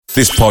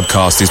This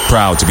podcast is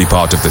proud to be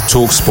part of the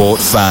TalkSport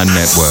Fan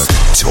Network.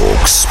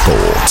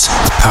 TalkSport.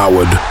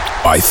 Powered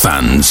by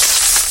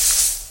fans.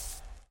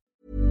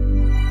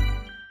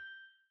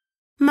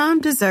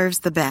 Mom deserves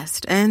the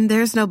best, and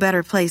there's no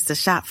better place to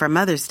shop for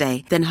Mother's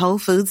Day than Whole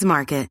Foods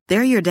Market.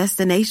 They're your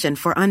destination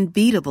for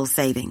unbeatable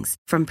savings,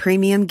 from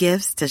premium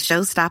gifts to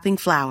show-stopping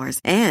flowers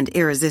and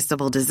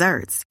irresistible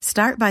desserts.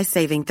 Start by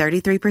saving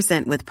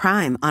 33% with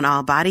Prime on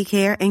all body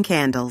care and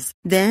candles.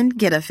 Then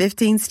get a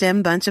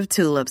 15-stem bunch of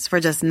tulips for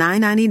just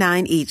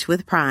 $9.99 each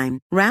with Prime.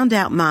 Round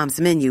out Mom's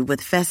menu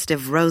with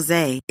festive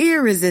rosé,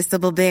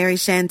 irresistible berry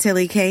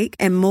chantilly cake,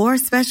 and more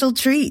special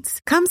treats.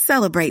 Come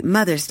celebrate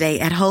Mother's Day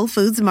at Whole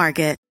Foods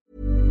Market.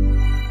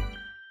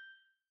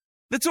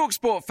 The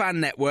TalkSport Fan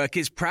Network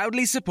is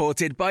proudly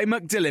supported by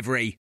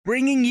McDelivery,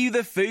 bringing you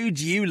the food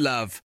you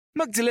love.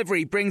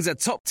 McDelivery brings a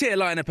top-tier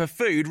lineup of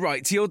food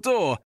right to your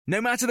door.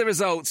 No matter the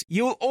result,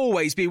 you'll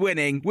always be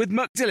winning with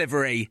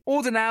McDelivery.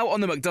 Order now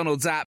on the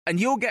McDonald's app and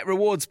you'll get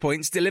rewards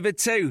points delivered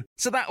too.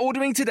 So that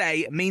ordering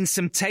today means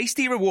some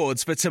tasty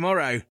rewards for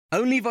tomorrow.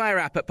 Only via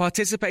app at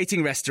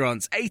participating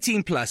restaurants.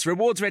 18 plus.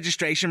 Rewards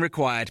registration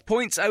required.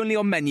 Points only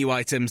on menu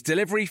items.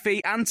 Delivery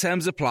fee and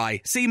terms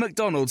apply. See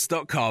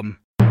mcdonalds.com.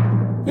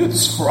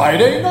 It's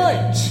Friday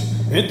night.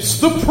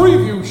 It's the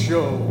preview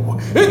show.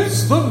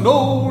 It's the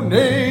No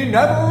Nay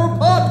Never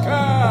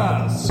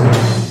podcast.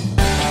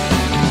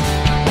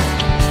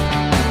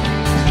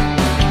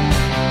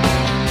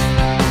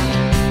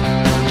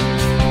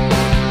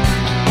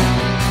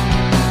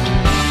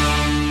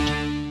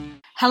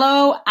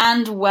 Hello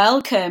and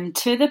welcome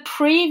to the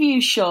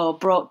preview show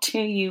brought to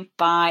you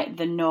by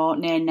the No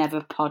Nay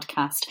Never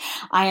podcast.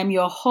 I am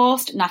your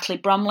host, Natalie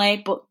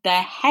Bromley, but the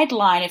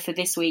headliner for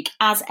this week,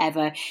 as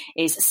ever,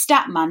 is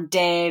Statman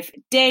Dave.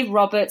 Dave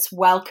Roberts,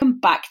 welcome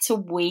back to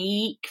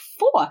week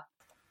 4.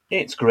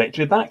 It's great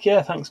to be back.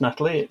 Yeah, thanks,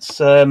 Natalie. It's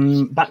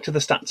back to the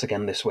stats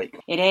again this week.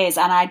 It is,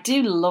 and I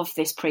do love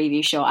this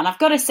preview show. And I've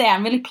got to say,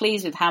 I'm really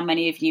pleased with how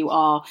many of you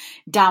are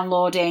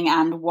downloading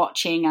and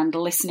watching and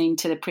listening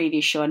to the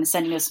preview show and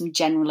sending us some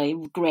generally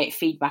great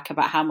feedback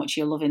about how much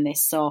you're loving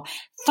this. So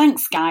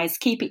thanks, guys.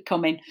 Keep it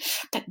coming.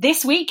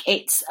 This week,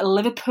 it's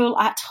Liverpool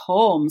at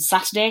home,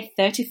 Saturday,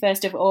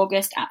 31st of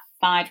August at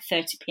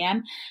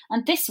 5:30pm,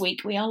 and this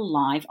week we are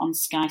live on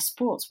Sky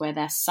Sports, where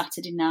their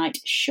Saturday night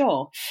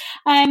show.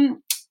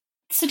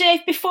 So, Dave,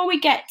 before we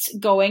get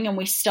going and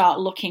we start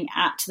looking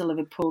at the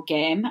Liverpool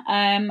game,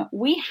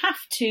 we have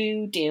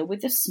to deal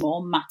with the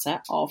small matter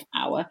of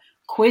our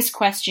quiz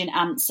question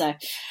answer.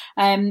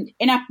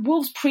 In our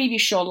Wolves preview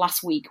show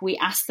last week, we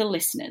asked the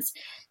listeners,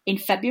 in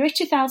February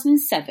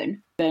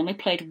 2007, Burnley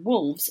played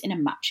Wolves in a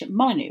match at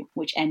Molineux,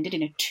 which ended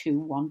in a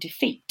 2-1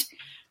 defeat.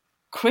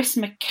 Chris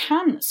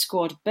McCann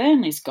scored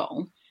Burnley's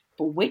goal,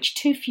 but which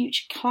two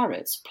future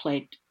Clarets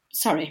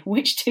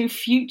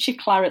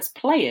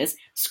players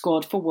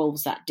scored for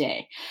Wolves that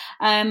day?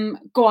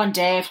 Go on,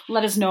 Dave.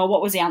 Let us know.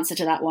 What was the answer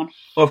to that one?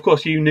 Well, of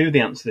course, you knew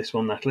the answer to this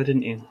one, Natalie,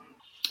 didn't you?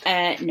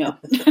 No.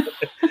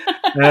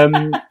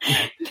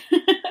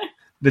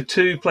 The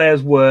two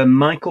players were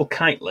Michael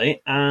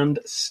Kitely and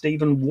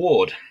Stephen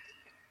Ward.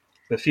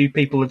 A few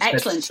people have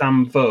said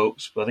Sam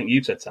Vokes, but I think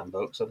you said Sam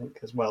Vokes,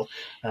 as well.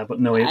 But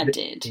no,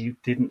 you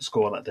didn't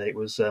score that day. It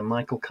was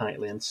Michael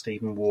Kitely and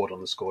Stephen Ward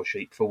on the score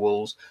sheet for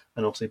Wolves,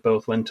 and obviously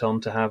both went on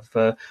to have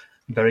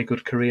very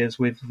good careers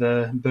with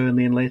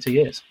Burnley in later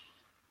years.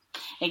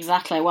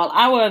 Exactly. Well,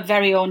 our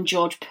very own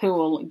George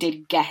Poole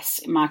did guess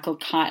Michael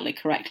Kitely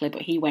correctly,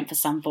 but he went for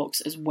Sam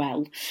Vokes as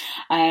well.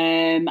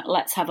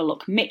 Let's have a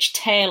look. Mitch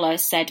Taylor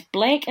said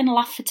Blake and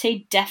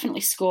Lafferty definitely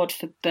scored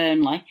for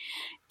Burnley.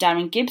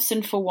 Darren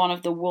Gibson for one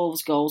of the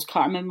Wolves goals.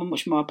 Can't remember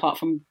much more apart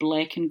from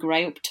Blake and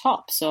Gray up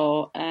top.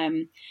 So,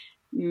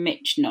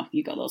 Mitch, no,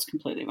 you got those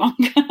completely wrong.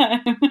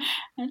 I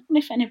don't know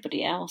if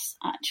anybody else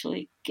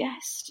actually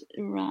guessed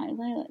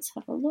rightly. Let's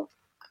have a look.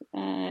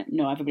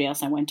 No, everybody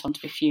else I went on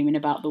to be fuming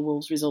about the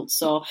Wolves results.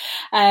 So,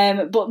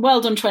 but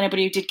well done to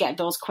anybody who did get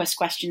those quiz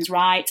questions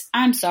right.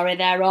 I'm sorry,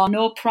 there are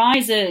no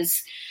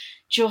prizes.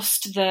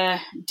 Just the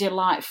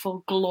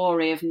delightful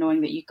glory of knowing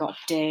that you got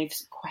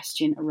Dave's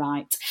question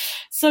right.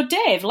 So,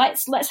 Dave,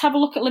 let's have a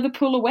look at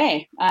Liverpool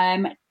away.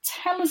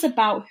 Tell us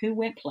about who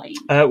we're playing.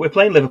 We're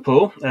playing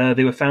Liverpool.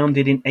 They were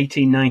founded in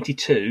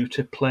 1892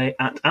 to play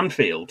at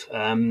Anfield.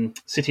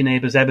 City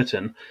neighbours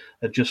Everton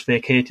had just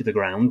vacated the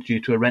ground due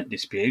to a rent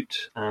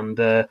dispute,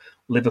 and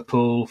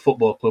Liverpool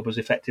Football Club was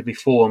effectively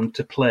formed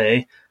to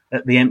play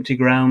at the empty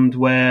ground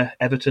where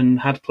Everton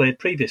had played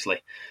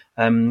previously.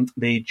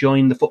 They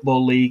joined the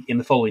Football League in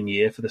the following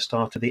year for the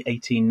start of the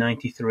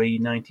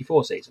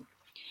 1893-94 season.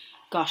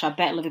 Gosh, I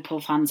bet Liverpool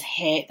fans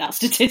hate that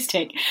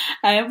statistic.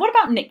 What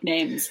about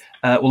nicknames?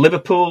 Well,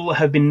 Liverpool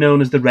have been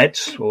known as the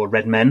Reds, or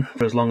Red Men,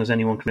 for as long as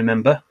anyone can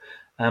remember.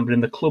 But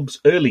in the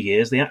club's early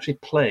years, they actually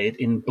played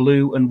in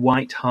blue and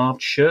white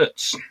halved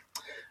shirts.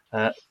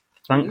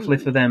 Thankfully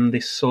for them,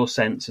 this saw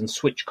sense and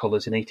switched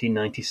colours in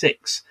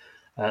 1896.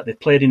 They've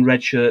played in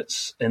red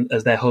shirts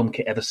as their home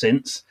kit ever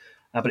since.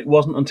 But it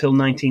wasn't until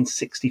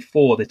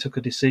 1964 they took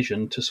a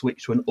decision to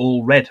switch to an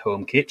all-red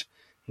home kit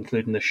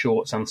including the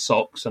shorts and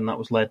socks, and that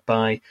was led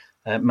by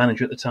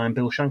manager at the time,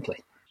 Bill Shankly.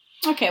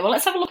 Okay, well,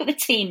 let's have a look at the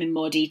team in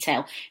more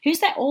detail. Who's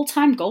their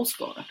all-time goal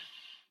scorer?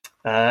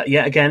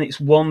 Again, it's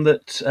one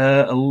that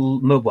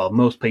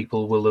most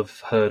people will have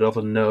heard of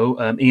and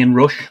know. Ian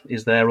Rush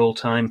is their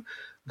all-time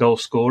goal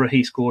scorer.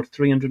 He scored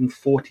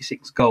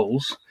 346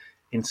 goals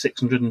in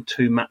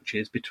 602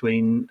 matches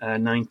between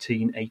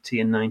 1980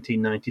 and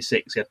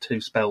 1996. He had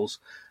 2 spells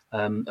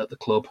at the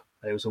club.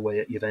 He was away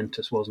at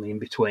Juventus, wasn't he, in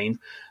between?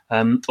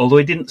 Although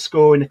he didn't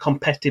score in a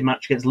competitive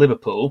match against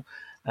Liverpool,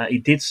 he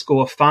did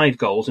score 5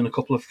 goals in a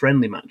couple of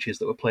friendly matches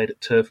that were played at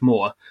Turf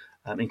Moor,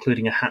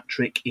 including a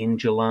hat-trick in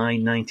July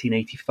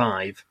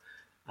 1985.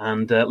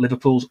 And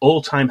Liverpool's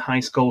all-time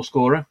highest goal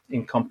scorer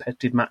in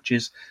competitive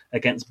matches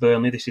against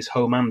Burnley, this is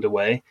home and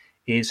away,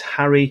 is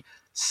Harry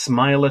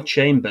Smiler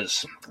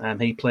Chambers.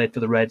 He played for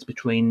the Reds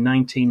between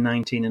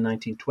 1919 and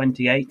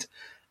 1928,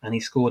 and he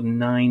scored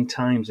 9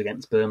 times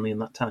against Burnley in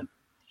that time.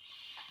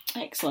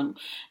 Excellent.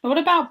 Now, what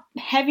about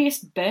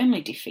heaviest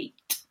Burnley defeat?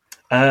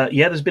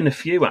 There's been a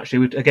few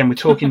actually. We're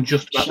talking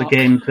just about the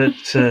games at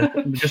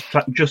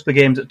just the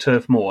games at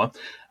Turf Moor.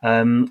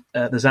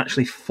 There's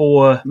actually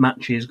 4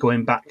 matches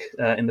going back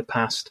in the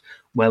past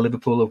where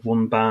Liverpool have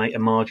won by a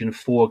margin of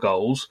 4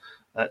 goals,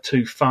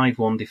 2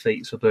 5-1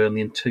 defeats for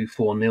Burnley and 2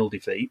 4-0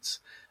 defeats.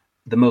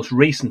 The most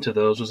recent of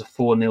those was a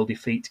 4-0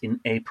 defeat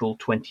in April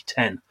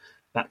 2010.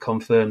 That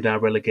confirmed our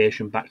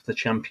relegation back to the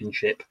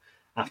Championship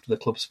after the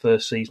club's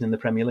first season in the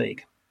Premier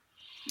League.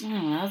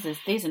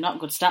 These are not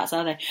good stats,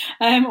 are they?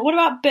 What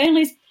about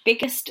the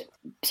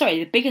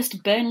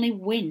biggest Burnley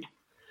win?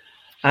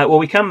 Well,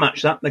 we can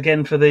match that.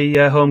 Again, for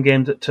the home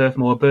games at Turf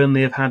Moor,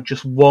 Burnley have had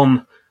just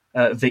 1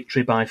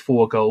 victory by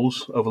 4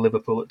 goals over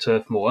Liverpool at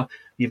Turf Moor.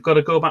 You've got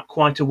to go back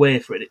quite a way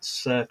for it.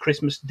 It's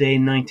Christmas Day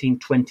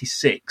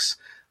 1926,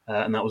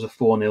 and that was a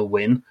 4-0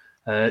 win.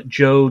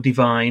 Joe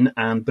Devine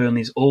and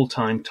Burnley's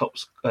all-time top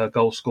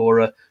goal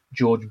scorer,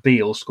 George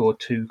Beale, scored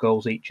 2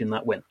 goals each in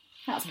that win.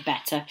 That's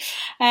better.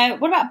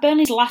 What about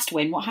Burnley's last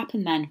win? What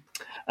happened then?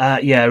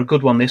 A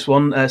good one, this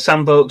one.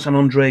 Sam Vokes and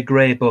Andre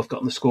Gray both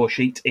got on the score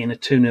sheet in a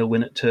 2-0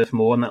 win at Turf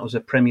Moor, and that was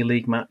a Premier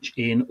League match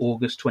in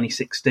August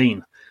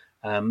 2016.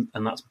 And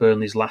that's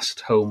Burnley's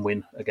last home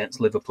win against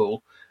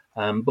Liverpool.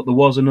 But there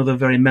was another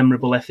very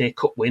memorable FA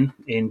Cup win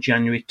in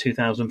January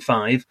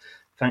 2005,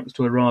 thanks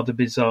to a rather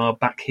bizarre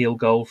backheel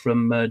goal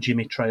from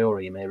Jimmy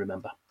Traore, you may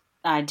remember.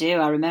 I do.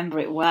 I remember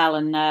it well,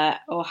 and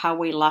how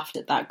we laughed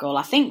at that goal.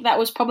 I think that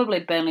was probably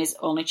Burnley's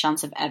only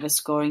chance of ever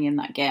scoring in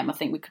that game. I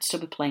think we could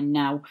still be playing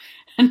now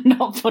and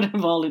not put a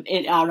ball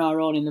on our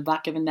own in the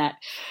back of a net.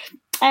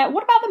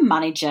 What about the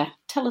manager?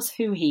 Tell us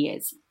who he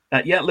is.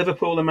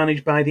 Liverpool are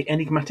managed by the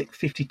enigmatic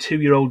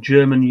 52-year-old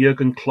German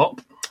Jurgen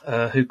Klopp,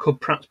 who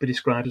could perhaps be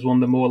described as one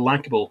of the more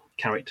likeable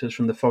characters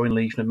from the foreign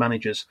legion of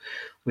managers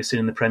we've seen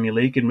in the Premier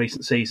League in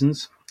recent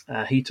seasons.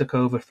 He took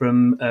over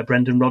from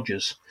Brendan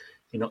Rodgers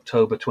in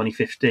October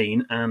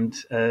 2015, and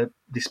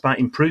despite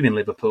improving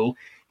Liverpool,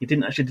 he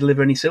didn't actually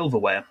deliver any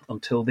silverware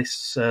until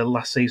this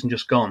last season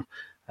just gone.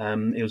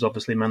 He was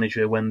obviously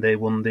manager when they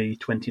won the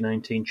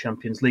 2019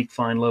 Champions League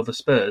final over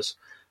Spurs,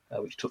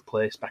 which took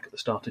place back at the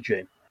start of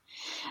June.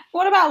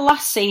 What about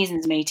last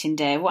season's meeting,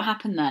 Dave? What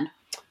happened then?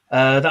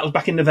 That was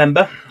back in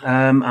November,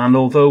 and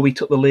although we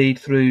took the lead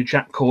through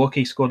Jack Cork,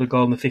 he scored a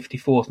goal in the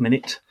 54th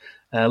minute.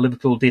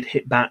 Liverpool did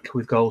hit back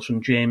with goals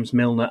from James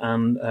Milner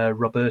and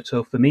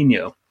Roberto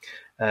Firmino.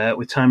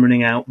 With time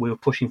running out, we were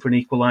pushing for an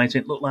equaliser.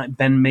 It looked like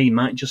Ben Mee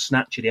might just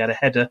snatch it. He had a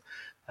header.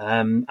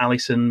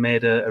 Alisson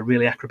made a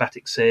really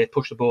acrobatic save,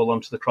 pushed the ball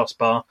onto the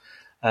crossbar,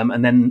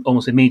 and then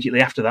almost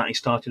immediately after that, he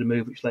started a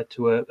move which led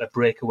to a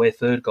breakaway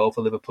third goal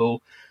for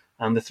Liverpool.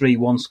 And the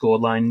 3-1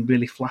 scoreline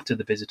really flattered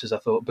the visitors. I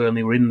thought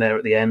Burnley were in there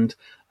at the end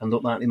and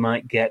looked like they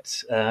might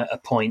get a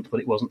point, but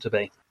it wasn't to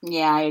be.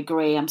 Yeah, I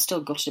agree. I'm still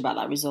gutted about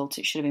that result.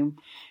 It should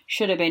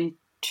have been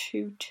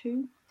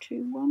 2-2.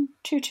 2-1?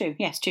 2-2.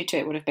 Yes, 2-2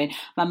 it would have been.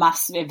 My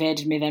maths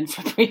evaded me then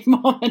for a brief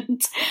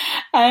moment.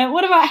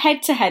 What about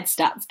head-to-head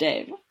stats,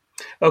 Dave?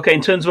 Okay,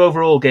 in terms of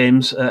overall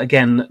games,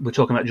 again, we're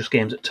talking about just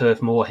games at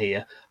Turf Moor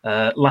here.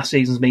 Last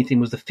season's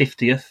meeting was the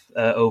 50th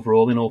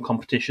overall in all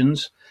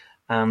competitions,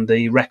 and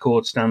the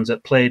record stands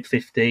at played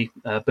 50,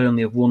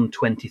 Burnley have won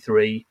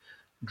 23,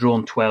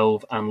 drawn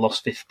 12 and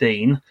lost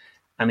 15.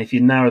 And if you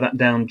narrow that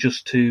down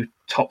just to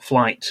top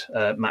flight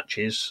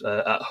matches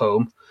at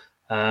home,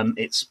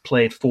 it's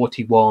played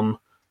 41,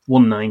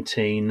 won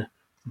 19,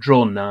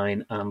 drawn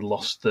 9 and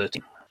lost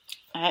 13.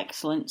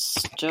 Excellent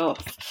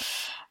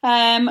stuff.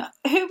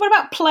 What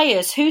about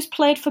players? Who's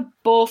played for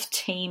both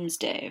teams,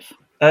 Dave?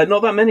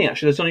 Not that many,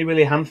 actually. There's only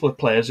really a handful of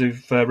players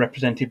who've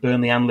represented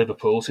Burnley and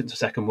Liverpool since the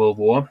Second World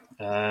War.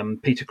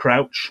 Peter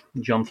Crouch,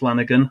 John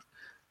Flanagan,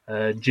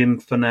 Jim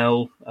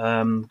Fennell,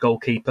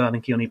 goalkeeper. I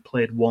think he only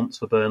played once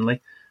for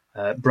Burnley.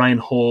 Brian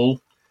Hall,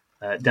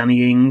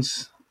 Danny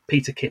Ings,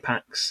 Peter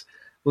Kippax,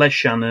 Les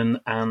Shannon,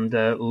 and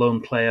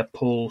lone player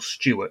Paul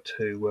Stewart,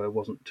 who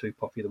wasn't too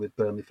popular with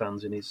Burnley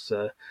fans in his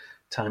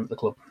time at the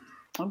club.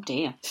 Oh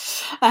dear.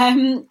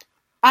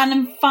 And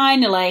then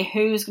finally,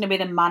 who's going to be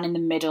the man in the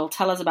middle?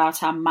 Tell us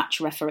about our match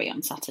referee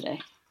on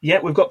Saturday. Yeah,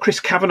 we've got Chris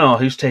Kavanagh,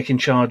 who's taking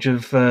charge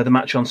of the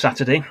match on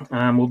Saturday.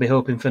 We'll be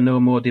hoping for no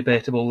more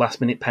debatable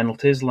last-minute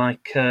penalties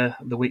like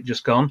the week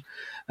just gone.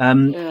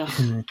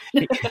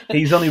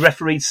 He's only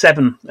refereed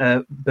 7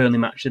 Burnley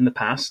matches in the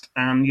past,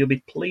 and you'll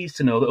be pleased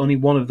to know that only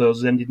one of those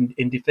has ended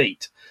in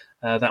defeat.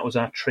 That was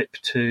our trip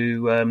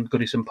to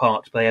Goodison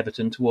Park to play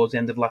Everton towards the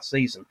end of last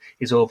season.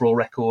 His overall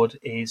record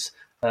is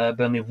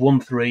Burnley have won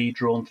 3,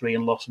 drawn 3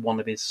 and lost 1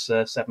 of his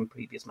 7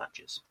 previous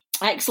matches.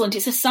 Excellent.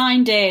 It's a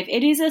sign, Dave.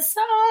 It is a sign.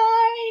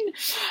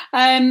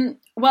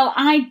 Well,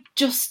 I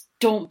just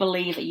don't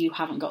believe that you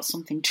haven't got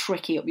something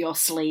tricky up your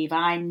sleeve.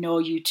 I know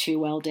you too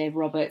well, Dave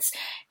Roberts.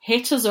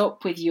 Hit us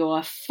up with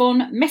your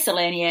fun,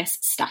 miscellaneous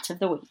stat of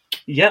the week.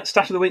 Yeah,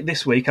 stat of the week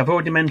this week. I've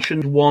already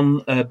mentioned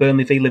one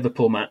Burnley v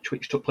Liverpool match,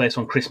 which took place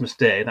on Christmas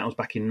Day. That was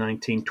back in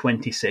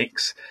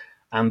 1926.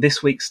 And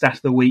this week's Stat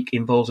of the Week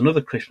involves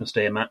another Christmas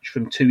Day match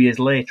from 2 years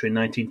later in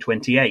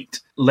 1928.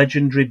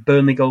 Legendary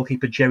Burnley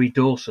goalkeeper Jerry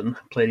Dawson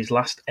played his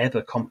last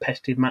ever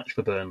competitive match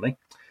for Burnley,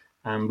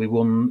 and we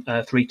won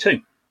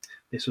 3-2.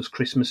 This was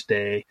Christmas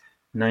Day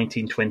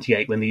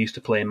 1928, when they used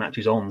to play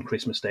matches on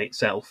Christmas Day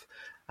itself.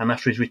 And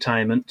after his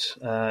retirement,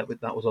 that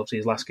was obviously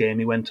his last game,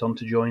 he went on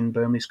to join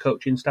Burnley's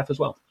coaching staff as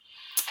well.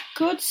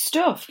 Good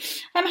stuff.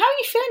 How are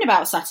you feeling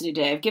about Saturday,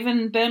 Dave,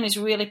 given Burnley's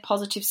really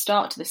positive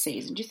start to the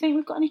season? Do you think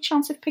we've got any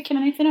chance of picking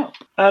anything up?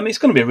 It's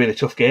going to be a really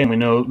tough game. We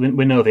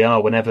know they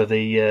are whenever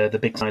the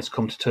big sides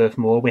come to Turf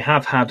Moor. We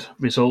have had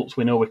results.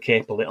 We know we're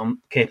capable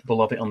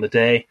of it on the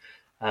day.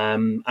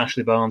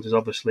 Ashley Barnes is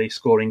obviously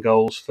scoring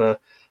goals for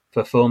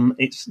fun.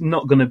 It's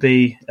not going to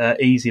be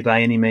easy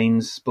by any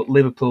means, but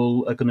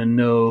Liverpool are going to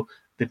know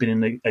they've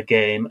been in a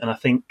game, and I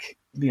think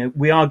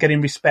we are getting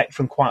respect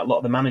from quite a lot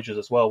of the managers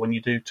as well. When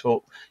you do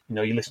talk,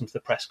 you listen to the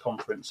press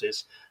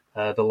conferences,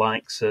 the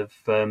likes of,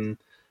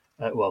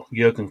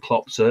 Jurgen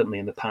Klopp certainly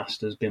in the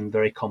past has been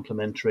very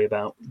complimentary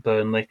about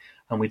Burnley,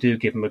 and we do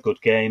give them a good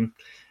game.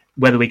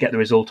 Whether we get the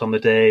result on the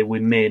day,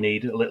 we may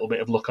need a little bit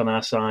of luck on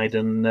our side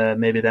and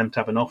maybe them to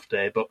have an off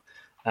day. But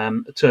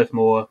Turf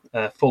Moor,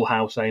 full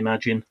house, I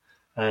imagine,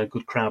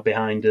 good crowd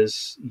behind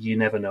us. You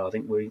never know. I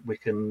think we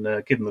can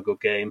give them a good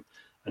game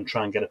and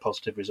try and get a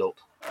positive result.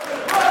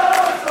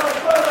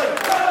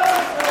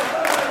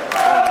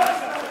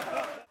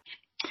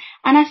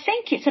 And I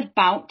think it's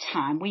about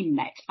time we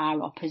met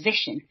our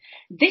opposition.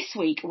 This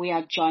week we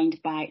are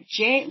joined by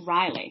Jay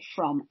Riley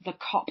from the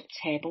Cop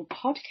Table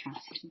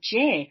podcast.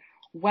 Jay,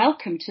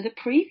 welcome to the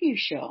preview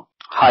show.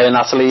 Hi,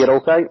 Natalie, you're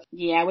okay?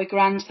 Yeah, we're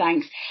grand,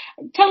 thanks.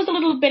 Tell us a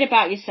little bit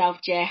about yourself,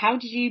 Jay. How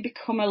did you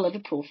become a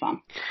Liverpool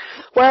fan?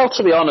 Well,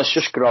 to be honest,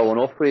 just growing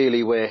up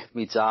really, where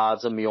my dad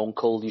and my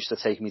uncle used to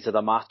take me to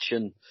the match,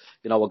 and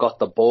I got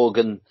the bug.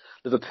 And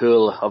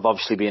Liverpool have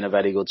obviously been a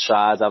very good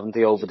side, haven't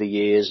they, over the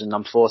years? And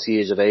I'm 40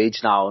 years of age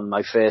now, and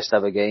my first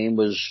ever game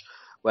was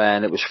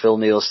when it was Phil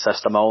Neal's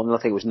testimonial. I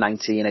think it was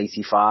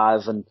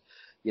 1985, and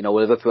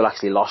Liverpool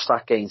actually lost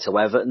that game to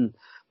Everton.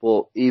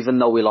 But even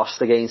though we lost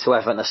the game to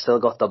Everton, I still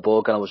got the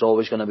bug, and I was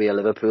always going to be a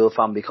Liverpool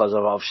fan because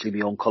of obviously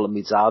my uncle and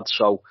my dad.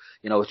 So,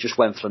 it just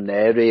went from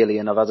there really,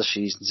 and I've had a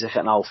season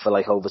ticket now for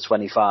over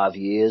 25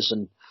 years,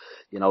 and,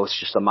 it's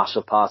just a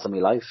massive part of my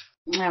life.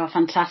 Oh,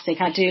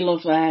 fantastic. I do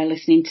love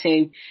listening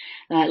to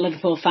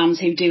Liverpool fans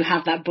who do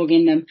have that bug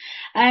in them.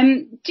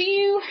 Do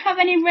you have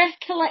any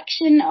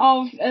recollection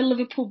of a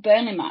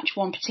Liverpool-Burnley match,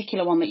 one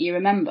particular one that you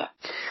remember?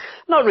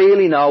 Not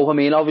really, no. I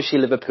mean, obviously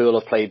Liverpool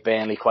have played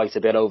Burnley quite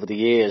a bit over the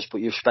years,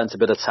 but you've spent a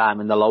bit of time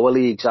in the lower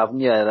leagues,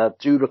 haven't you? I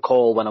do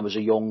recall when I was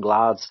a young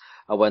lad,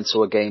 I went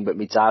to a game with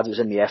my dad. It was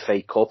in the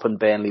FA Cup, and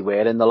Burnley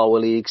were in the lower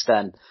leagues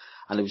then,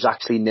 and it was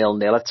actually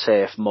 0-0 at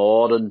Turf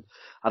Moor, and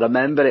I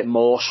remember it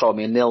more so. I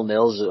mean,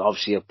 0-0 is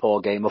obviously a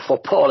poor game of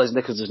football, isn't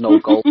it? Because there's no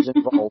goals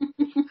involved.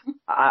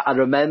 I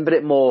remember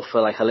it more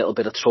for a little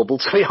bit of trouble,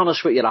 to be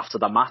honest with you, after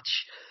the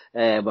match.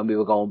 When we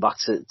were going back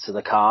to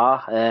the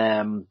car.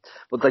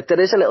 But there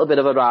is a little bit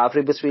of a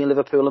rivalry between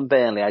Liverpool and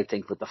Burnley, I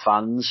think, with the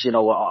fans.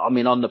 I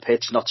mean, on the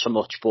pitch, not so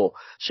much, but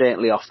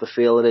certainly off the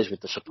field it is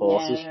with the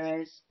supporters. Yeah,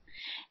 there is.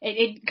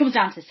 It comes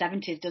down to the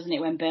 70s, doesn't it,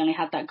 when Burnley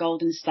had that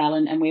golden spell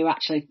and we were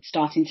actually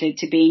starting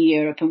to be in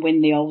Europe and win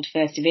the old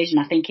First Division.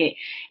 I think it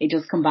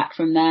does come back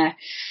from there.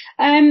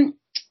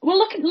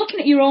 Well,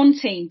 looking at your own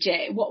team,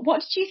 Jay,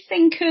 what did you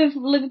think of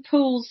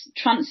Liverpool's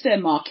transfer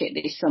market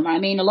this summer? I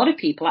mean, a lot of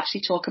people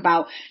actually talk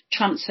about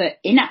transfer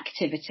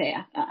inactivity.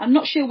 I'm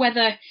not sure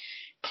whether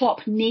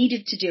Klopp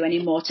needed to do any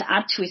more to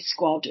add to his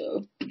squad,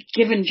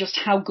 given just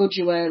how good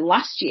you were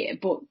last year.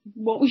 But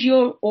what was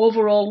your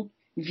overall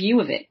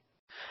view of it?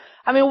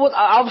 I mean,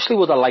 I obviously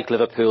would have liked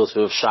Liverpool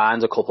to have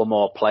signed a couple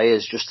more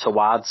players just to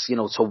add,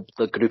 to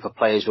the group of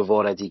players we've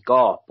already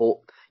got. But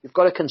you've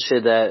got to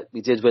consider we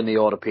did win the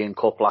European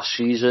Cup last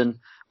season.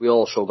 We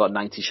also got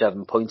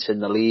 97 points in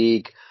the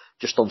league.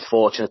 Just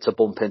unfortunate to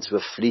bump into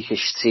a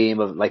freakish team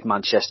of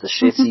Manchester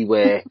City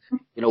where,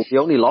 we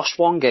only lost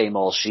one game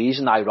all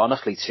season,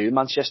 ironically, to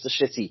Manchester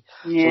City.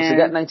 Yeah. So to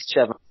get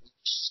 97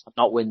 and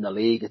not win the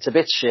league. It's a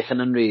bit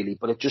sickening, really,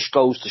 but it just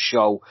goes to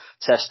show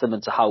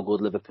testament to how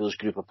good Liverpool's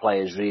group of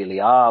players really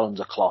are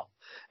under Klopp.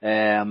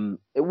 It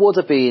would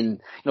have been,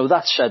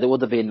 that said, it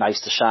would have been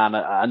nice to sign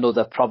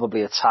another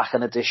probably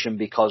attacking addition,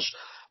 because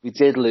we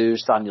did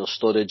lose Daniel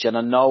Sturridge, and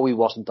I know he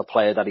wasn't the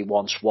player that he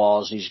once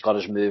was. He's got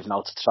his move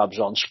now to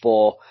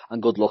Trabzonspor,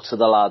 and good luck to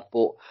the lad.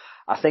 But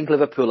I think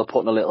Liverpool are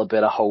putting a little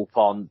bit of hope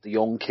on the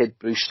young kid,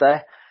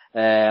 Brewster.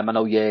 I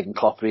know Jurgen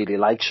Klopp really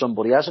likes him,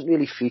 but he hasn't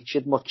really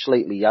featured much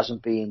lately. He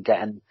hasn't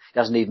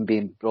even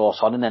been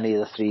brought on in any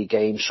of the 3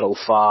 games so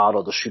far,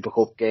 or the Super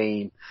Cup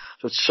game.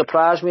 So it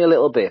surprised me a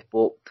little bit,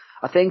 but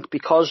I think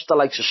because the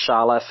likes of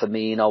Salah,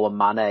 Firmino and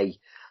Mane,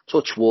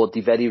 touch wood,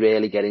 they very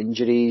rarely get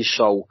injuries,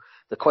 so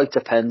they're quite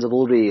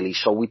dependable, really.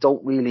 So we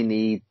don't really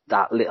need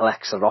that little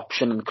extra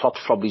option. And Klopp's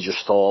probably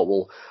just thought,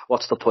 well,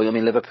 what's the point? I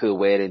mean, Liverpool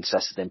were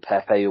interested in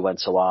Pepe, who went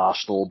to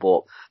Arsenal,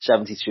 but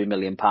 £72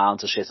 million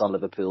to sit on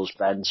Liverpool's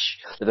bench.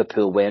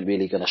 Liverpool weren't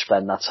really going to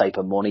spend that type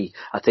of money.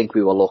 I think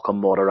we were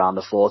looking more around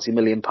the £40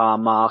 million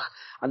mark.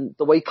 And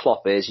the way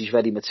Klopp is, he's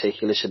very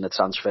meticulous in the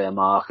transfer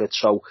market.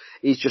 So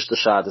he's just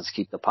decided to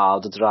keep the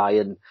powder dry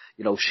and,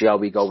 see how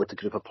we go with the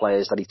group of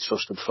players that he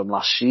trusted from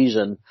last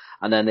season.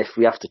 And then if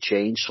we have to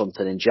change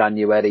something in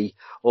January,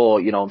 or,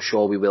 I'm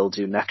sure we will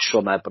do next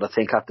summer, but I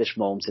think at this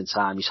moment in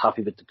time, he's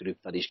happy with the group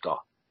that he's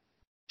got.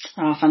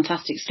 Oh,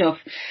 fantastic stuff.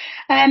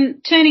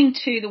 Turning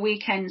to the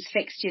weekend's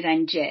fixture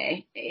then,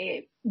 Jay,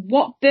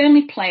 what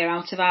Burnley player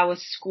out of our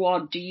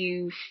squad do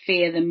you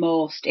fear the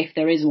most, if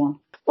there is one?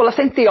 Well, I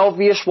think the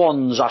obvious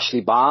one's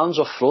Ashley Barnes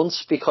up front,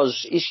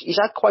 because he's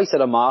had quite a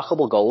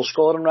remarkable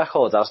goal-scoring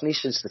record, hasn't he,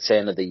 since the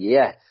turn of the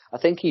year. I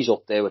think he's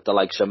up there with the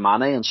likes of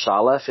Mane and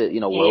Salah for,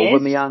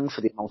 Aubameyang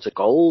for the amount of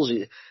goals.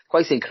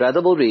 Quite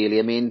incredible, really.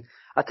 I mean,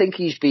 I think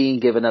he's been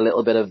given a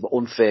little bit of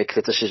unfair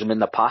criticism in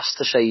the past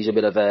to say he's a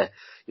bit of a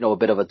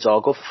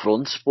dog up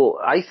front, but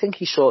I think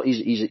he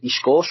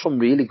scores some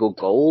really good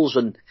goals,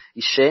 and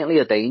he's certainly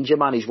a danger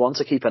man. He's one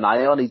to keep an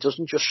eye on. He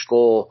doesn't just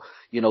score,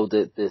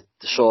 the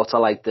sort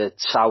of like the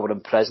sour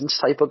and presence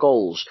type of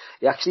goals.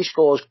 He actually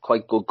scores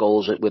quite good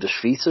goals with his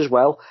feet as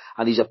well,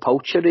 and he's a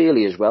poacher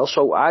really as well.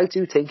 So I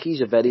do think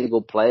he's a very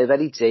good player,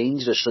 very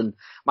dangerous, and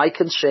my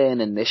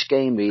concern in this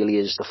game really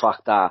is the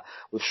fact that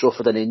we've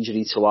suffered an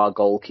injury to our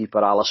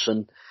goalkeeper,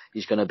 Alisson.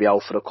 He's going to be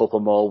out for a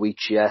couple more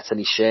weeks yet, and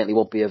he certainly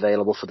won't be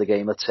available for the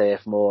game at Turf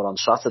Moor on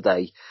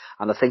Saturday.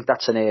 And I think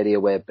that's an area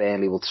where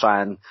Burnley will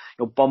try and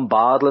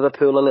bombard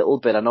Liverpool a little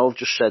bit. I know I've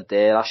just said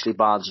there, Ashley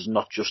Barnes is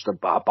not just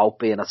about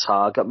being a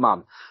target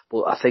man,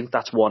 but I think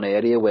that's one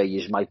area where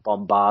you might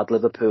bombard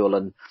Liverpool.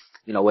 And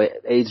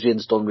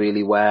Adrian's done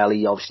really well.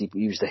 He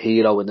was the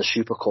hero in the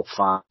Super Cup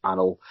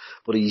final,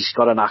 but he's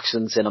got an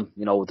accent in him.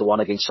 The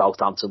one against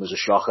Southampton was a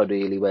shocker,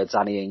 really, where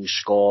Danny Ings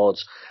scored,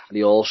 and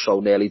he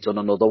also nearly done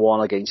another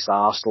one against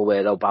Arsenal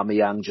where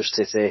Aubameyang just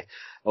hit it.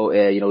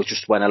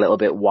 Just went a little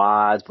bit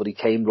wide, but he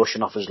came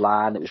rushing off his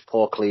line. It was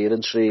poor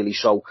clearance, really.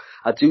 So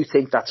I do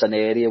think that's an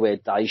area where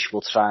Dyche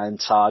will try and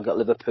target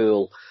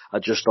Liverpool. I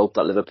just hope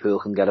that Liverpool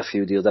can get a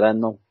few the other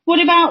end, though.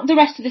 What about the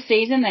rest of the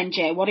season then,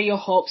 Jay? What are your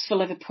hopes for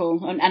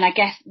Liverpool? And I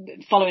guess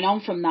following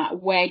on from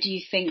that, where do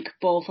you think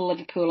both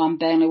Liverpool and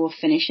Burnley will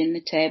finish in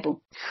the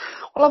table?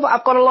 Well,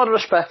 I've got a lot of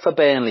respect for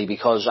Burnley,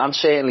 because I'm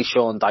certainly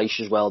Sean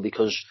Dyche as well,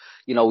 because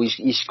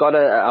he's got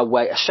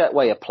a set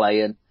way of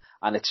playing,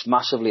 and it's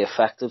massively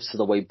effective to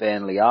the way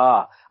Burnley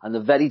are, and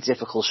they're very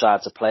difficult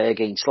side to play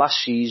against. Last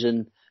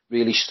season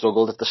really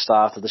struggled at the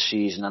start of the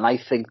season, and I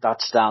think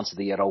that's down to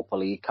the Europa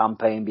League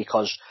campaign,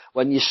 because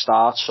when you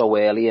start so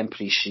early in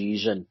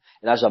pre-season,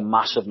 it has a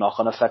massive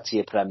knock-on effect to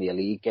your Premier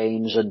League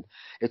games, and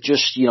it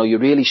just, you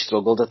really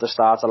struggled at the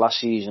start of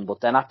last season,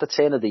 but then at the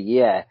turn of the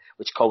year,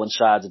 which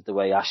coincided the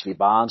way Ashley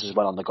Barnes has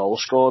went on the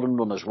goal-scoring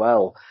run as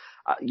well,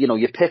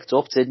 you picked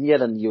up, didn't you,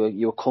 and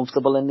you were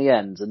comfortable in the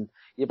end, and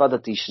you've had a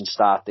decent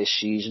start this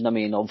season. I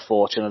mean,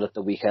 unfortunate at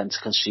the weekend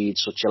to concede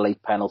such a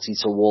late penalty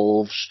to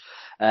Wolves.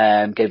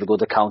 Gave a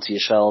good account to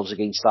yourselves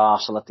against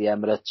Arsenal at the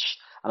Emirates,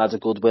 and had a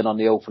good win on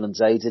the opening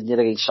day, didn't you,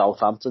 against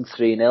Southampton,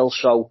 3-0.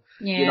 So,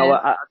 yeah.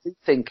 I do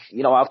think,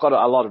 I've got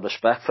a lot of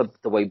respect for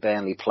the way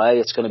Burnley play.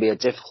 It's going to be a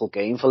difficult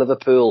game for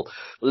Liverpool.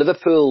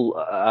 Liverpool,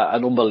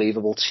 an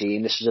unbelievable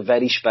team. This is a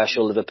very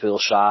special Liverpool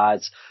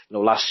side.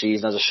 Last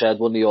season, as I said,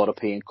 won the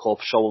European Cup,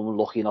 so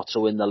unlucky not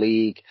to win the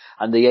league.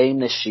 And the aim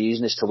this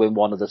season is to win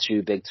one of the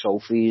 2 big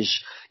trophies.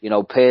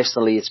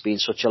 Personally, it's been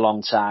such a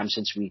long time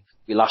since we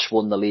last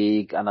won the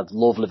league, and I'd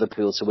love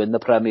Liverpool to win the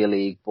Premier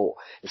League, but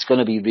it's going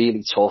to be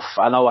really tough.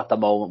 I know at the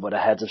moment we're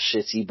ahead of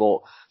City, but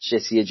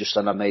City are just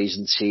an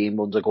amazing team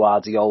under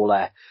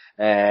Guardiola.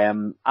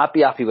 I'd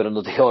be happy with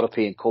another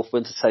European Cup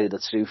win, to tell you the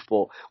truth,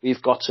 but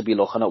we've got to be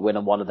looking at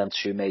winning one of them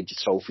 2 major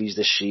trophies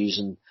this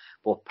season,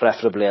 but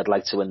preferably I'd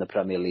like to win the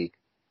Premier League.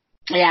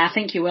 Yeah, I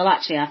think you will,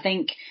 actually. I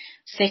think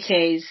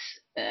City's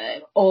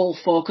all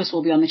focus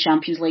will be on the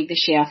Champions League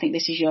this year. I think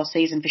this is your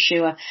season for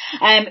sure.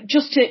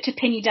 Just to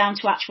pin you down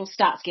to actual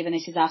stats, given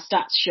this is our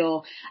stats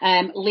show,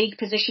 league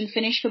position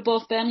finish for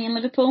both Burnley and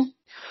Liverpool?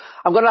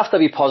 I'm going to have to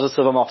be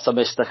positive and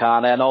optimistic,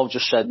 aren't I? I know I've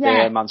just said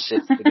Man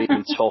City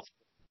really tough.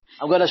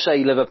 I'm going to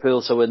say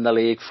Liverpool to win the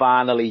league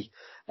finally.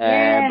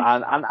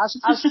 And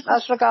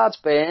as regards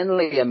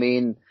Burnley, I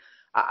mean,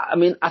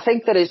 I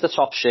think there is the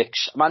top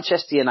six.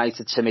 Manchester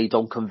United, to me,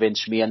 don't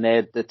convince me, and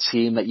they're the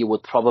team that you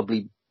would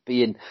probably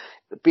be in.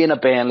 Being a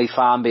Burnley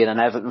fan, being an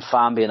Everton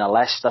fan, being a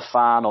Leicester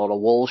fan or a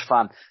Wolves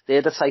fan,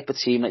 they're the type of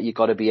team that you've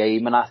got to be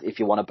aiming at if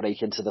you want to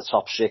break into the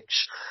top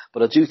six.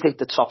 But I do think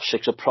the top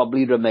six will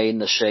probably remain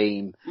the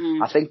same.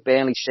 I think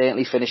Burnley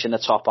certainly finish in the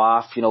top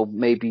half,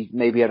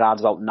 maybe around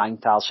about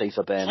 9th, I'll say,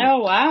 for Burnley. Oh,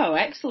 wow,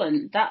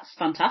 excellent. That's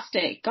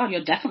fantastic. God,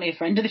 you're definitely a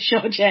friend of the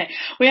show, Jay.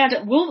 We had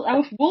our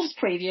Wolves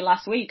preview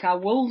last week. Our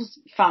Wolves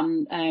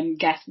fan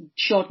guest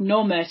showed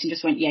no mercy and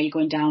just went, yeah, you're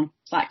going down.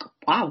 Like,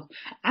 wow,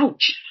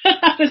 ouch.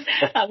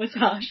 that was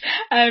harsh.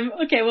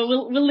 Okay,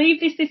 well, we'll leave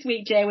this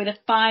week, Jay, with a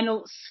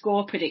final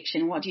score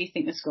prediction. What do you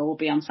think the score will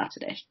be on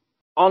Saturday?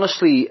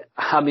 Honestly,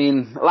 I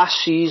mean,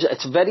 last season,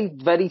 it's a very,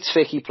 very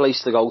tricky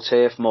place to go,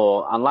 Turf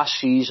Moor. And last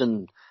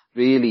season,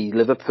 really,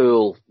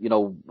 Liverpool,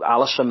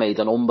 Alisson made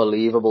an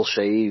unbelievable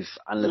save,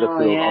 and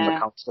Liverpool on the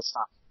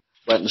counter-attack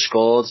went and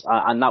scored.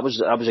 And that was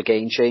a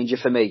game changer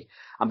for me.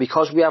 And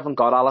because we haven't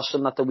got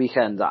Alisson at the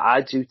weekend,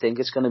 I do think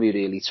it's going to be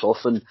really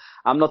tough. And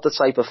I'm not the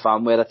type of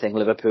fan where I think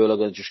Liverpool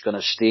are just going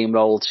to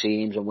steamroll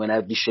teams and win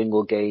every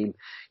single game.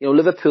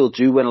 Liverpool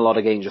do win a lot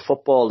of games of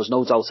football. There's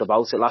no doubt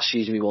about it. Last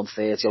season we won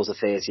 30 out of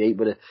 38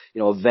 with a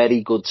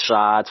very good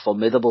side,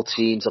 formidable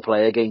team to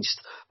play against.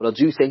 But I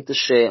do think there's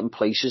certain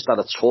places that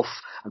are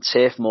tough, and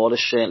Turf Moor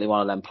is certainly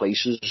one of them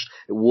places.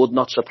 It would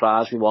not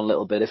surprise me one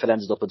little bit if it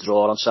ended up a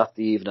draw on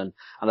Saturday evening.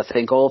 And I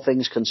think all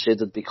things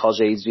considered,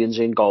 because Adrian's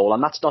in goal,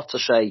 and that's not to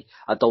say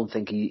I don't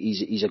think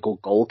he's a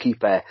good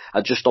goalkeeper.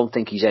 I just don't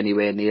think he's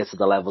anywhere near to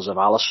the levels of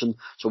Alisson.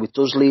 So it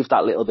does leave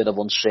that little bit of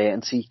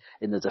uncertainty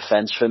in the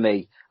defence for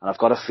me. And I've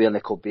got a feeling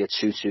it could be a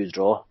 2-2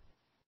 draw.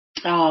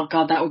 Oh,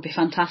 God, that would be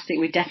fantastic.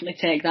 We'd definitely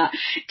take that.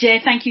 Jay,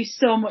 thank you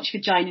so much for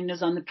joining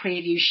us on the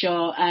preview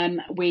show.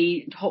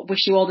 We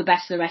wish you all the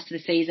best for the rest of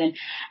the season.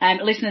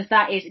 Listeners,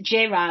 that is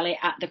Jay Riley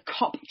at the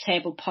Cop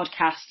Table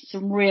Podcast.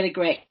 Some really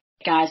great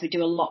guys. We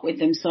do a lot with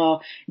them, so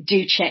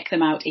do check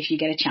them out if you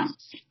get a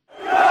chance.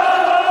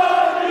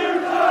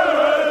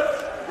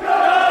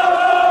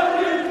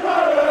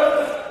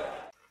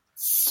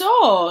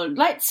 So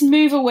let's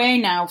move away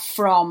now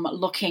from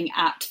looking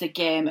at the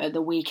game at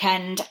the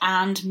weekend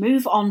and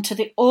move on to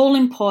the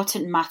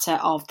all-important matter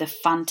of the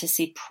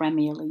Fantasy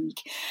Premier League.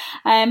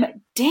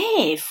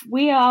 Dave,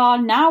 we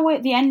are now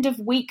at the end of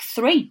week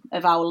 3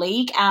 of our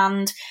league,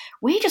 and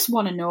we just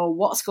want to know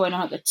what's going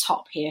on at the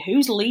top here.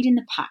 Who's leading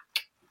the pack?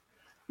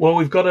 Well,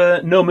 we've got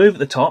a no move at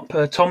the top.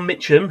 Tom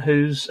Mitchum,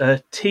 who's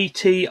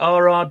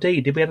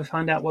TTRRD. Did we ever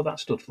find out what that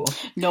stood for?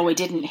 No, we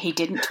didn't. He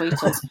didn't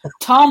tweet us.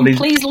 Tom,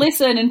 please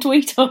listen and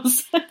tweet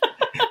us.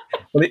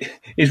 Well,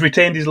 he's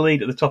retained his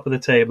lead at the top of the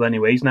table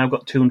anyway. He's now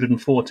got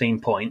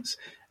 214 points,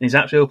 and he's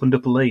actually opened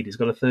up a lead. He's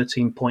got a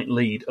 13-point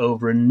lead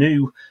over a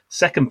new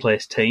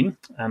second-place team,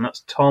 and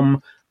that's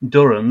Tom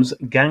Durham's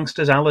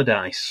Gangsters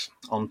Allardyce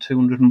on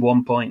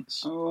 201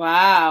 points.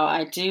 Wow,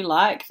 I do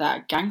like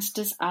that.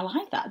 Gangsters, I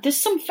like that. There's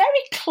some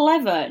very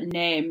clever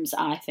names,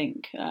 I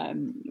think,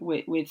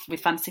 with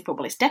fantasy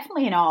football. It's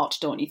definitely an art,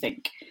 don't you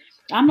think?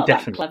 I'm not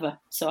that clever,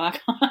 so I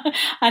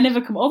never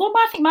come. Although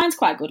I think mine's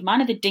quite good.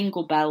 Mine are the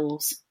Dingle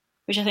Bells,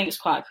 which I think is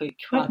quite cool.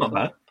 That's not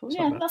bad.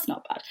 That's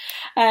not bad.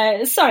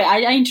 Sorry,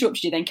 I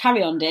interrupted you then.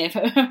 Carry on, Dave.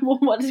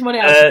 What else is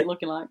it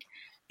looking like?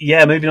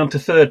 Yeah, moving on to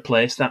third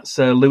place, that's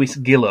Lewis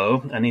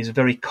Gillow, and he's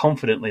very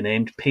confidently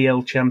named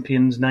PL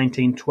Champions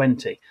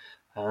 1920.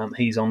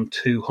 He's on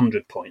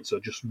 200 points, so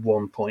just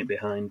 1 point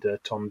behind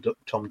Tom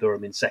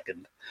Durham in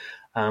second.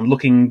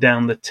 Looking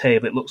down the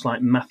table, it looks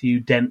like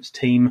Matthew Dent's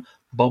team,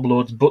 Bob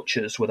Lord's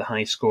Butchers, were the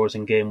high scorers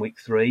in game week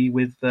 3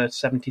 with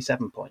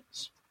 77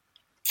 points.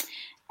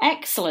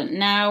 Excellent.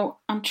 Now,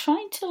 I'm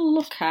trying to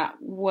look at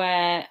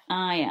where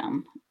I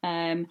am.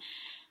 Third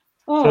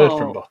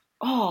from bottom.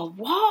 Oh,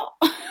 what?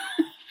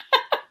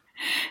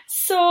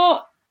 So,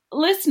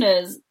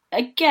 listeners,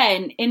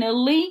 again, in a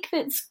league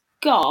that's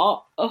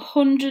got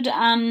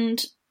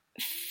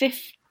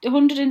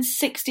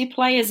 160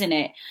 players in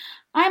it,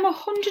 I'm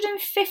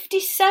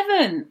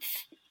 157th.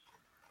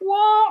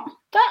 What?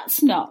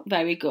 That's not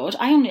very good.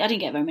 I didn't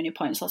get very many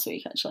points last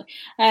week, actually.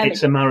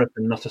 It's a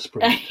marathon, not a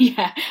sprint.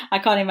 Yeah, I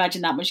can't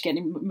imagine that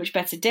getting much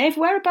better. Dave,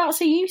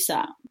 whereabouts are you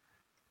sat?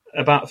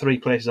 About 3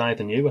 places higher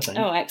than you, I think.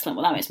 Oh, excellent.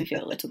 Well, that makes me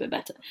feel a little bit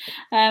better.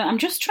 I'm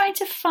just trying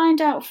to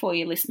find out for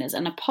you, listeners,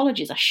 and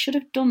apologies, I should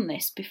have done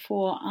this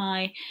before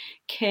I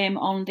came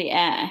on the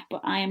air,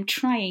 but I am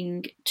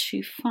trying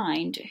to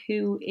find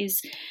who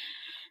is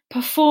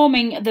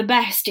performing the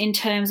best in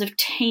terms of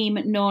Team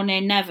No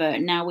Nay Never.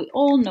 Now, we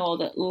all know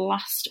that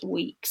last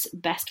week's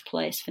best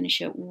place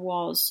finisher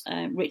was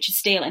Richard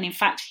Steele, and in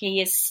fact, he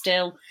is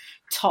still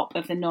top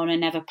of the No Nay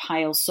Never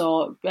pile.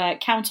 So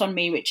count on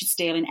me, Richard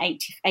Steele in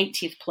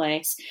 80th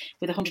place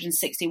with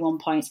 161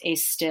 points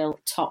is still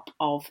top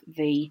of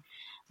the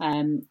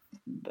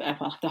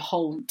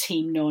whole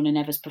Team No Nay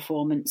Never's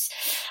performance.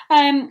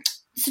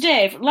 So,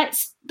 Dave,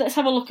 let's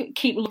have a look at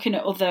keep looking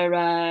at other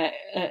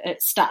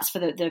at stats for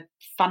the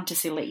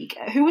Fantasy League.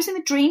 Who was in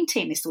the Dream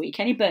Team this week?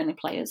 Any Burnley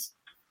players?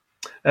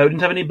 We didn't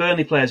have any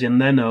Burnley players in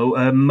there,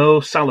 no. Mo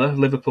Salah,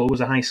 Liverpool,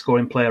 was a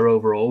high-scoring player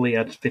overall. He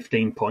had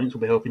 15 points.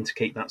 We'll be hoping to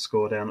keep that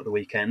score down at the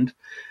weekend.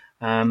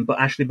 But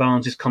Ashley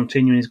Barnes is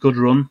continuing his good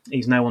run.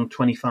 He's now on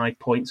 25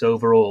 points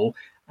overall,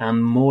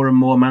 and more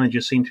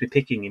managers seem to be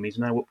picking him. He's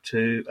now up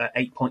to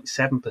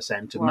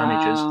 8.7% of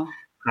managers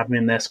have him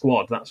in their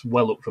squad. That's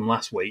well up from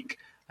last week.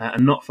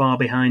 And not far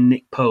behind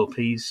Nick Pope.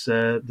 He's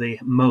the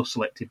most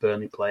selected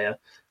Burnley player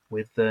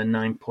with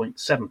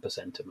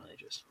 9.7% of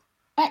managers.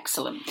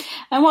 Excellent.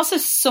 And what's a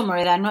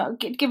summary then?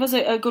 Give us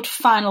a good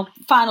final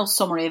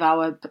summary of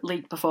our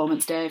league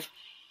performance, Dave.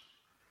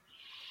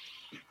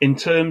 In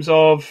terms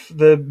of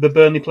the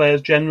Burnley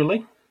players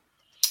generally?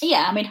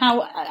 Yeah, I mean,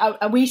 how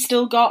are we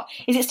still got?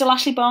 Is it still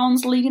Ashley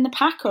Barnes leading the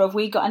pack, or have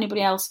we got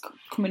anybody else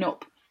coming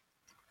up?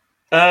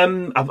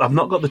 I've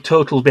not got the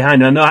totals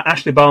behind her. No,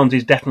 Ashley Barnes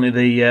is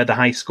definitely the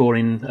high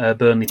scoring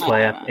Burnley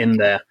player in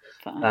there.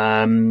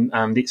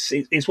 And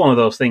it's one of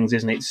those things,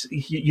 isn't it?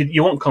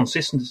 You want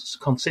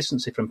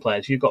consistency from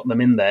players. You've got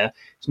them in there.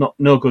 It's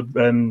no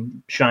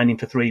good shining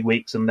for 3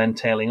 weeks and then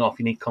tailing off.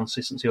 You need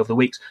consistency over the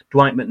weeks.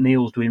 Dwight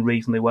McNeil's doing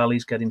reasonably well.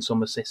 He's getting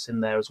some assists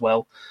in there as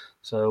well.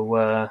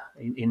 So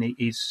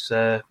he's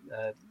had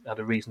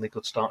a reasonably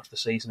good start to the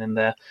season in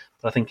there.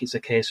 But I think it's a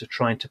case of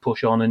trying to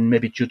push on and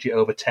maybe judge it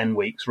over 10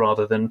 weeks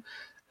rather than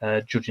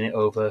judging it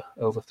over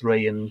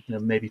 3 and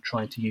maybe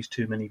trying to use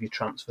too many of your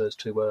transfers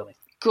too early.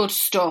 Good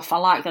stuff. I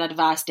like that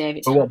advice,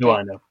 David. But what do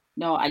I know?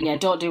 No,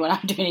 don't do what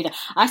I'm doing either.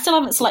 I still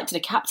haven't selected a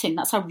captain.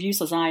 That's how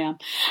useless I am.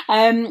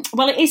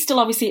 Well, it is still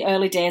obviously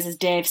early days, as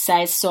Dave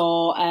says,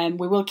 so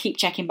we will keep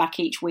checking back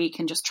each week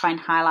and just try and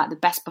highlight the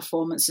best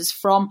performances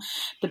from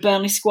the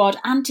Burnley squad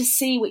and to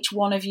see which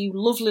one of you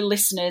lovely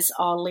listeners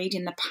are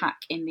leading the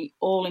pack in the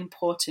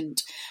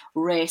all-important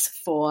race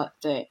for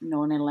the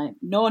No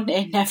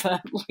Nay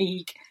Never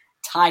League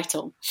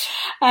title.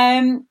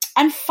 And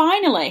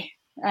finally,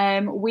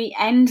 we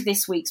end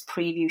this week's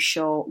preview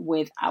show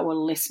with our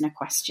listener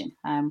question,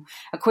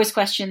 a quiz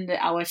question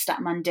that our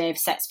statman Dave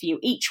sets for you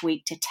each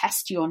week to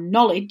test your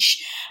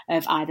knowledge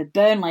of either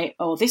Burnley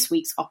or this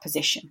week's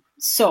opposition.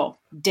 So,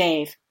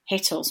 Dave,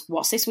 hit us.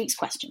 What's this week's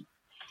question?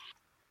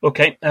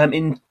 Okay,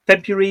 in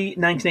February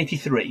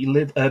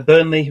 1983,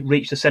 Burnley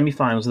reached the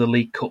semi-finals of the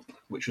League Cup,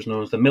 which was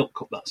known as the Milk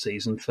Cup that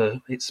season for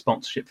its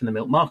sponsorship from the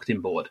Milk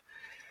Marketing Board.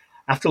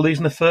 After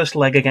losing the first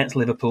leg against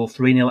Liverpool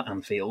 3-0 at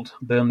Anfield,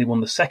 Burnley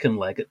won the second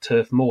leg at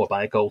Turf Moor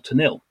by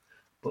 1-0.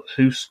 But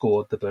who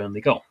scored the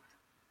Burnley goal?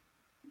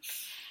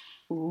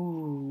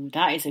 Ooh,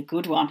 that is a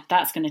good one.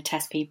 That's going to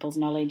test people's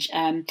knowledge.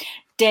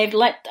 Dave,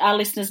 let our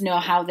listeners know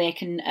how they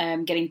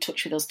can get in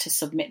touch with us to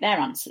submit their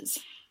answers.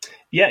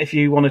 Yeah, if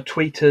you want to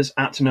tweet us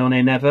at No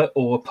Nay Never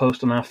or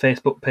post on our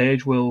Facebook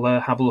page, we'll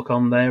have a look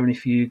on there. And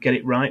if you get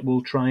it right,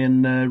 we'll try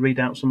and read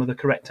out some of the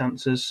correct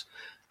answers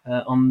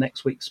on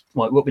next week's,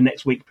 well, it won't be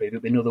next week, it'll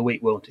be another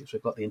week, won't it? So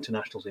we've got the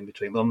internationals in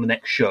between. But on the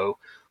next show,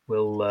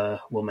 we'll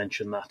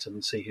mention that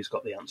and see who's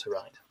got the answer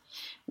right.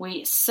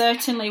 We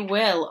certainly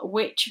will,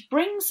 which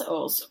brings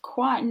us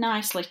quite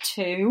nicely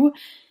to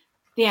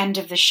the end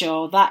of the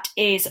show. That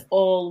is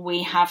all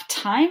we have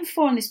time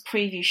for in this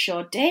preview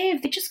show.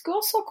 Dave, they just go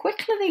so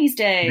quickly these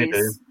days.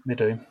 They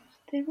do.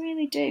 They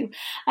really do.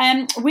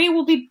 We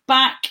will be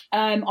back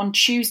on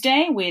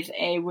Tuesday with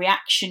a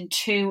reaction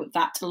to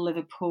that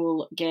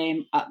Liverpool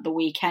game at the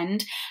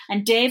weekend.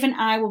 And Dave and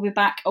I will be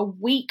back a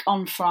week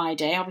on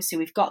Friday. Obviously,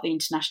 we've got the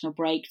international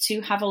break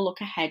to have a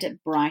look ahead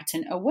at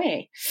Brighton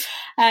away.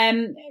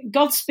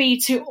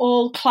 Godspeed to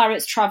all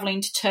Clarets travelling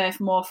to Turf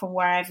Moor from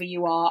wherever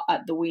you are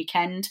at the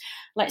weekend.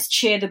 Let's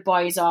cheer the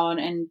boys on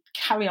and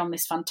carry on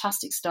this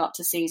fantastic start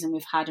to season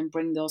we've had and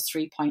bring those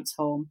 3 points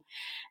home.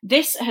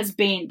 This has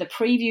been the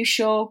preview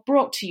show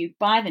brought to you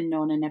by the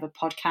No Nay Never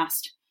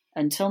podcast.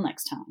 Until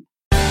next time.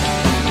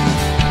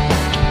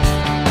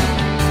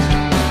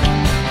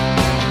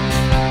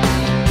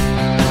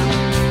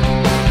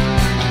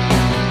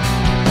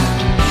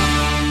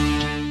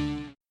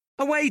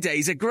 Away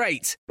days are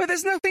great, but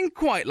there's nothing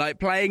quite like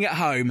playing at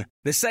home.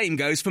 The same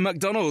goes for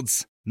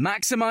McDonald's.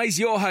 Maximise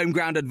your home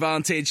ground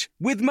advantage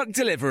with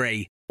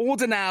McDelivery.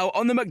 Order now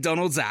on the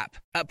McDonald's app.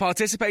 At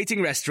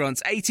participating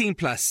restaurants, 18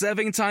 plus,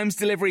 serving times,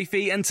 delivery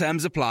fee and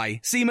terms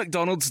apply. See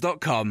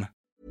mcdonalds.com.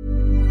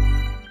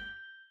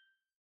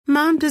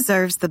 Mom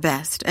deserves the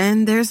best,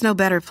 and there's no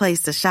better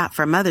place to shop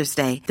for Mother's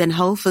Day than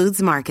Whole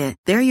Foods Market.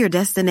 They're your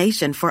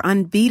destination for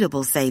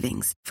unbeatable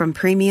savings, from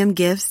premium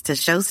gifts to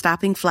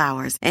show-stopping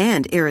flowers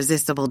and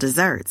irresistible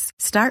desserts.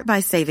 Start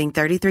by saving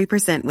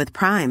 33% with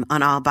Prime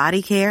on all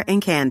body care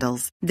and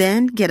candles.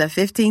 Then get a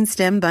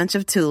 15-stem bunch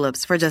of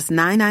tulips for just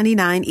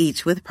 $9.99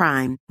 each with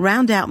Prime.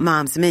 Round out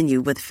Mom's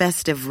menu with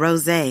festive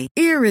rosé,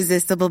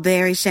 irresistible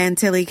berry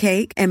chantilly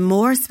cake, and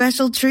more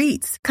special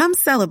treats. Come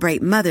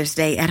celebrate Mother's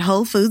Day at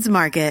Whole Foods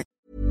Market.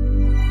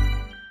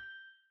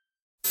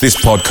 This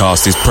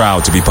podcast is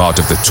proud to be part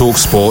of the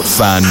TalkSport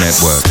Fan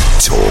Network.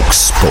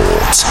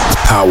 TalkSport.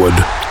 Powered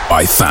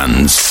by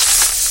fans.